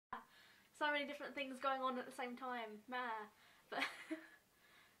so many different things going on at the same time, man. But,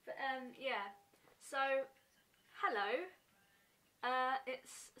 yeah. So, hello.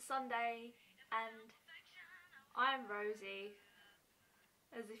 It's Sunday, and I'm Rosie.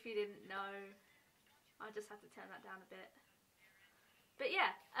 As if you didn't know. I just had to turn that down a bit. But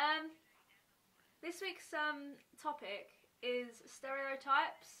yeah, this week's topic is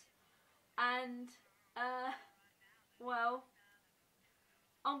stereotypes, and well,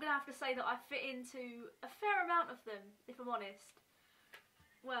 I'm gonna have to say that I fit into a fair amount of them, if I'm honest.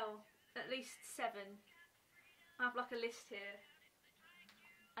 Well, at least 7. I have like a list here,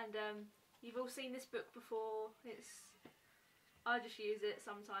 and you've all seen this book before. I just use it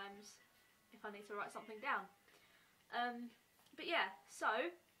sometimes if I need to write something down. But yeah, so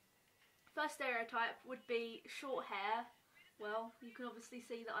first stereotype would be short hair. Well, you can obviously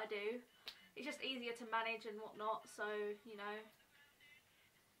see that I do. It's just easier to manage and whatnot, so you know.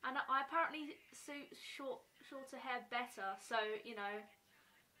 And I apparently suit shorter hair better, so you know.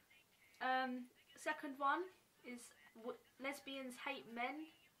 Second one is lesbians hate men.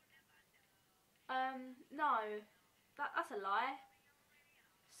 No, that's a lie.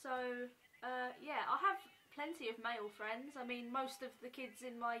 So yeah, I have plenty of male friends. I mean, most of the kids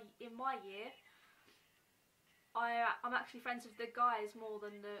in my year, I'm actually friends with the guys more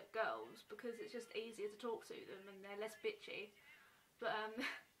than the girls because it's just easier to talk to them and they're less bitchy. But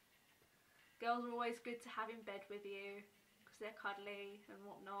girls are always good to have in bed with you because they're cuddly and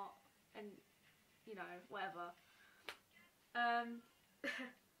whatnot, and you know, whatever.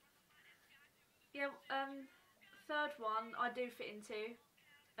 Yeah, third one I do fit into.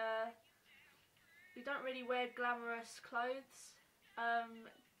 We don't really wear glamorous clothes.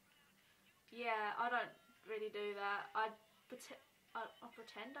 Yeah, I don't really do that. I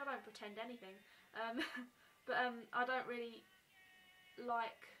pretend. I don't pretend anything. But I don't really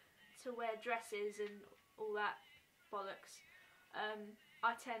like to wear dresses and all that bollocks.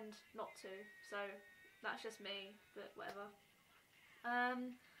 I tend not to, so that's just me, but whatever.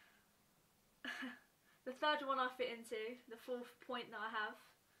 The third one I fit into, the fourth point that I have,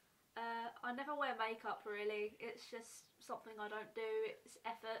 I never wear makeup really. It's just something I don't do. It's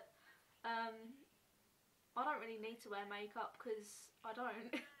effort. I don't really need to wear makeup because I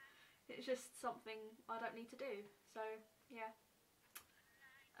don't. It's just something I don't need to do. So yeah.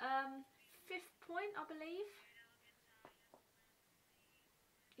 Fifth point, I believe.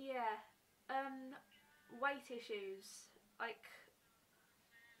 Yeah. Weight issues. Like,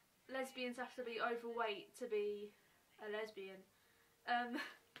 lesbians have to be overweight to be a lesbian.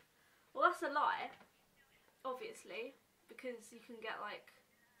 Well, that's a lie, obviously, because you can get like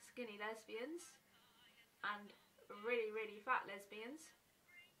skinny lesbians and really, really fat lesbians.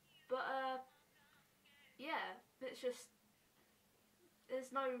 But yeah, it's just,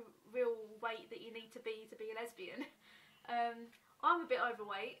 there's no real weight that you need to be a lesbian. I'm a bit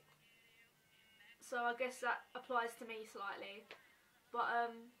overweight, so I guess that applies to me slightly. But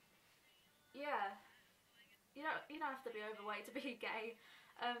yeah, you don't have to be overweight to be gay.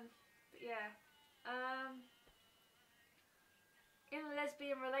 But yeah, in a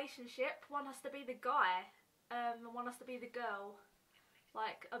lesbian relationship, one has to be the guy, and one has to be the girl,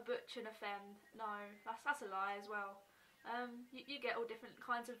 like a butch and a femme. No, that's a lie as well. You get all different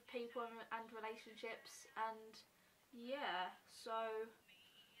kinds of people and relationships, and yeah, so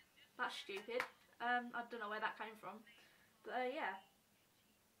that's stupid. I don't know where that came from, but yeah.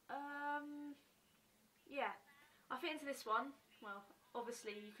 Yeah, I fit into this one. Well,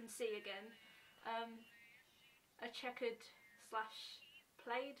 obviously you can see again, a checkered /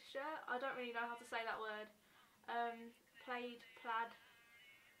 plaid shirt. I don't really know how to say that word. Plaid, plaid,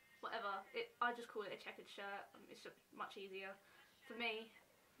 whatever. I just call it a checkered shirt. It's just much easier for me.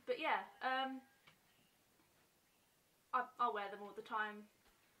 But yeah, I wear them all the time.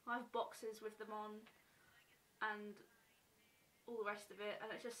 I have boxes with them on, and all the rest of it,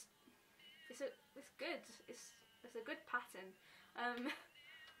 and it's just, it's good. It's a good pattern.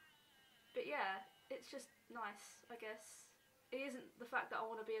 But yeah, it's just nice, I guess. It isn't the fact that I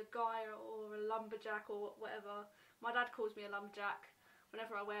want to be a guy or a lumberjack or whatever. My dad calls me a lumberjack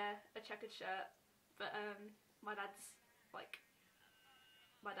whenever I wear a checkered shirt, but my dad's like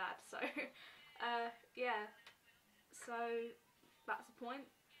my dad, so yeah. So that's the point.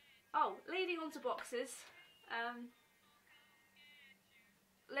 Oh, leading on to boxes.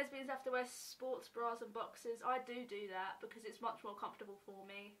 Lesbians have to wear sports bras and boxers. I do that because it's much more comfortable for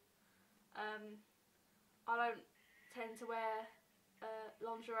me. I don't tend to wear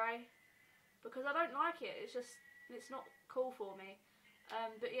lingerie because I don't like it. It's not cool for me.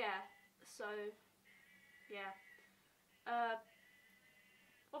 But yeah, so yeah.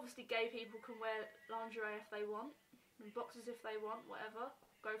 Obviously gay people can wear lingerie if they want, and boxers if they want, whatever,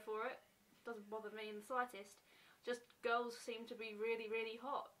 go for it. Doesn't bother me in the slightest. Just girls seem to be really, really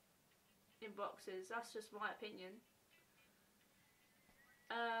hot in boxers. That's just my opinion.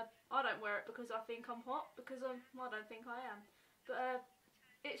 I don't wear it because I think I'm hot, because I don't think I am. But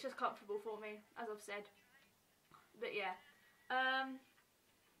it's just comfortable for me, as I've said. But yeah.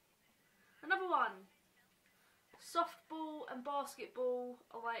 Another one. Softball and basketball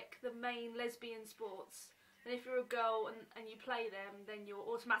are like the main lesbian sports. And if you're a girl and you play them, then you're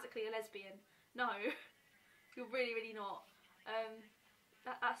automatically a lesbian. No, you're really, really not.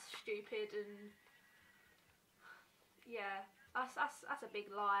 That's stupid, and yeah, that's a big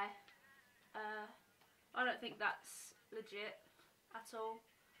lie. I don't think that's legit at all.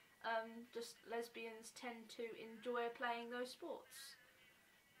 Just lesbians tend to enjoy playing those sports.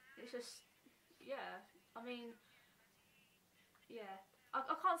 It's just, yeah, I mean, yeah.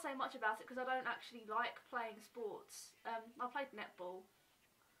 I can't say much about it because I don't actually like playing sports. I played netball,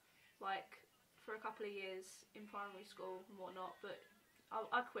 like, for a couple of years in primary school and whatnot, but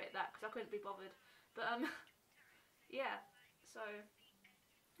I quit that because I couldn't be bothered. But, yeah, so,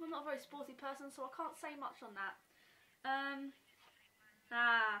 I'm not a very sporty person, so I can't say much on that.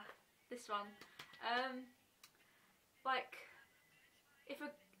 This one. Like, if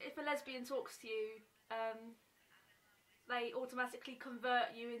a lesbian talks to you, they automatically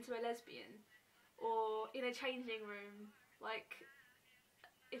convert you into a lesbian. Or in a changing room, like,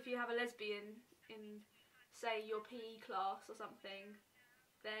 if you have a lesbian in, say, your PE class or something,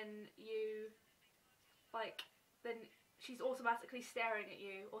 then then she's automatically staring at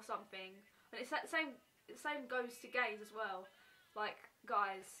you or something. And it's that same goes to gays as well, like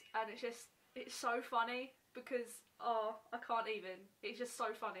guys, and it's so funny because, oh, I can't even, it's just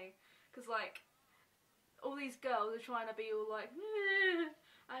so funny, because like, all these girls are trying to be all like,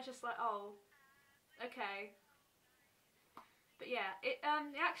 and it's just like, oh, okay. But yeah, it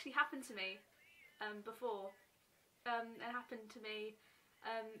actually happened to me before. It happened to me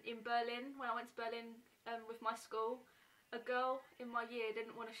in Berlin, when I went to Berlin with my school. A girl in my year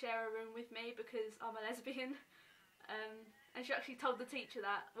didn't want to share a room with me because I'm a lesbian, and she actually told the teacher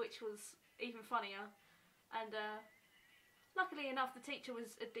that, which was even funnier. And luckily enough, the teacher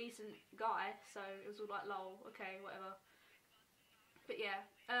was a decent guy, so it was all like, lol, okay, whatever. But yeah,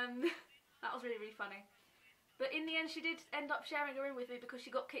 that was really, really funny. But in the end, she did end up sharing a room with me because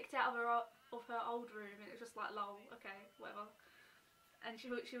she got kicked out of her old room, and it was just like, lol, okay, whatever. And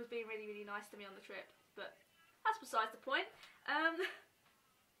she was being really, really nice to me on the trip, but that's besides the point.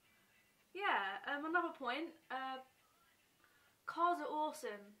 Yeah, another point, cars are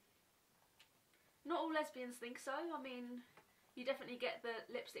awesome. Not all lesbians think so. I mean, you definitely get the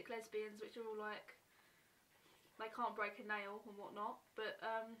lipstick lesbians, which are all like, they can't break a nail and whatnot, but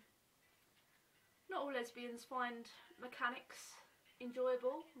not all lesbians find mechanics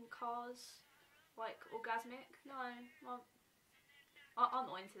enjoyable and cars like orgasmic. No, I'm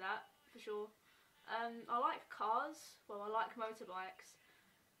not into that, for sure. I like cars, well, I like motorbikes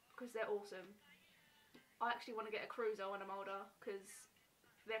because they're awesome. I actually want to get a cruiser when I'm older because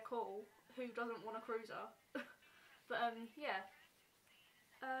they're cool. Who doesn't want a cruiser? But yeah.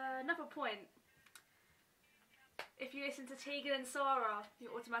 Another point. If you listen to Tegan and Sara,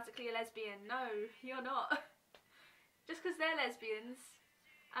 you're automatically a lesbian. No, you're not. Just because they're lesbians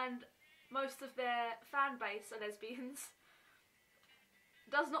and most of their fan base are lesbians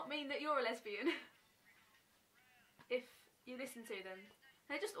does not mean that you're a lesbian. If you listen to them,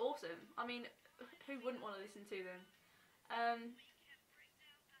 they're just awesome. I mean, who wouldn't want to listen to them?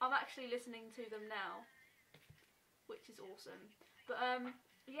 I'm actually listening to them now, which is awesome. But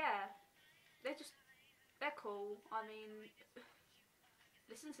yeah, they're cool. I mean,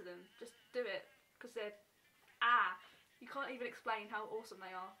 listen to them, just do it, because they're, you can't even explain how awesome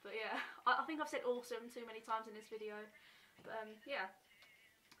they are. But yeah, I think I've said awesome too many times in this video. But yeah,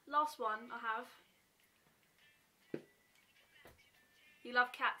 last one I have. You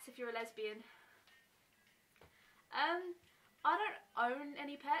love cats if you're a lesbian. I don't own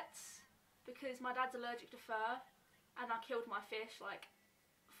any pets because my dad's allergic to fur, and I killed my fish like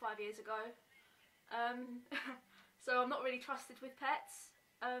 5 years ago. So I'm not really trusted with pets.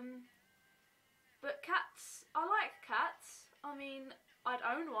 But cats, I like cats. I mean, I'd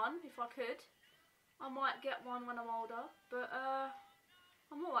own one if I could. I might get one when I'm older, but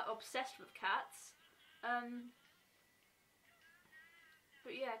I'm not like obsessed with cats.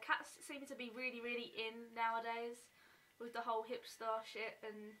 But yeah, cats seem to be really, really in nowadays with the whole hipster shit,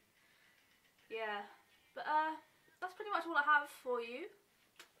 and yeah. But that's pretty much all I have for you.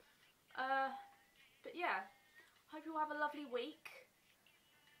 But yeah, hope you all have a lovely week.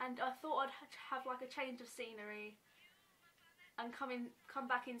 and I thought I'd have like a change of scenery and come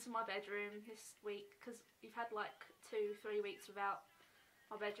back into my bedroom this week, because you've had like 2-3 weeks without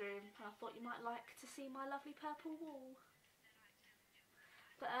my bedroom, and I thought you might like to see my lovely purple wall.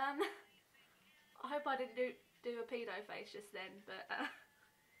 But I hope I didn't do a pedo face just then, but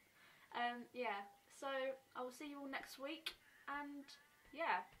yeah, so I will see you all next week, and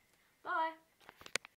yeah, bye.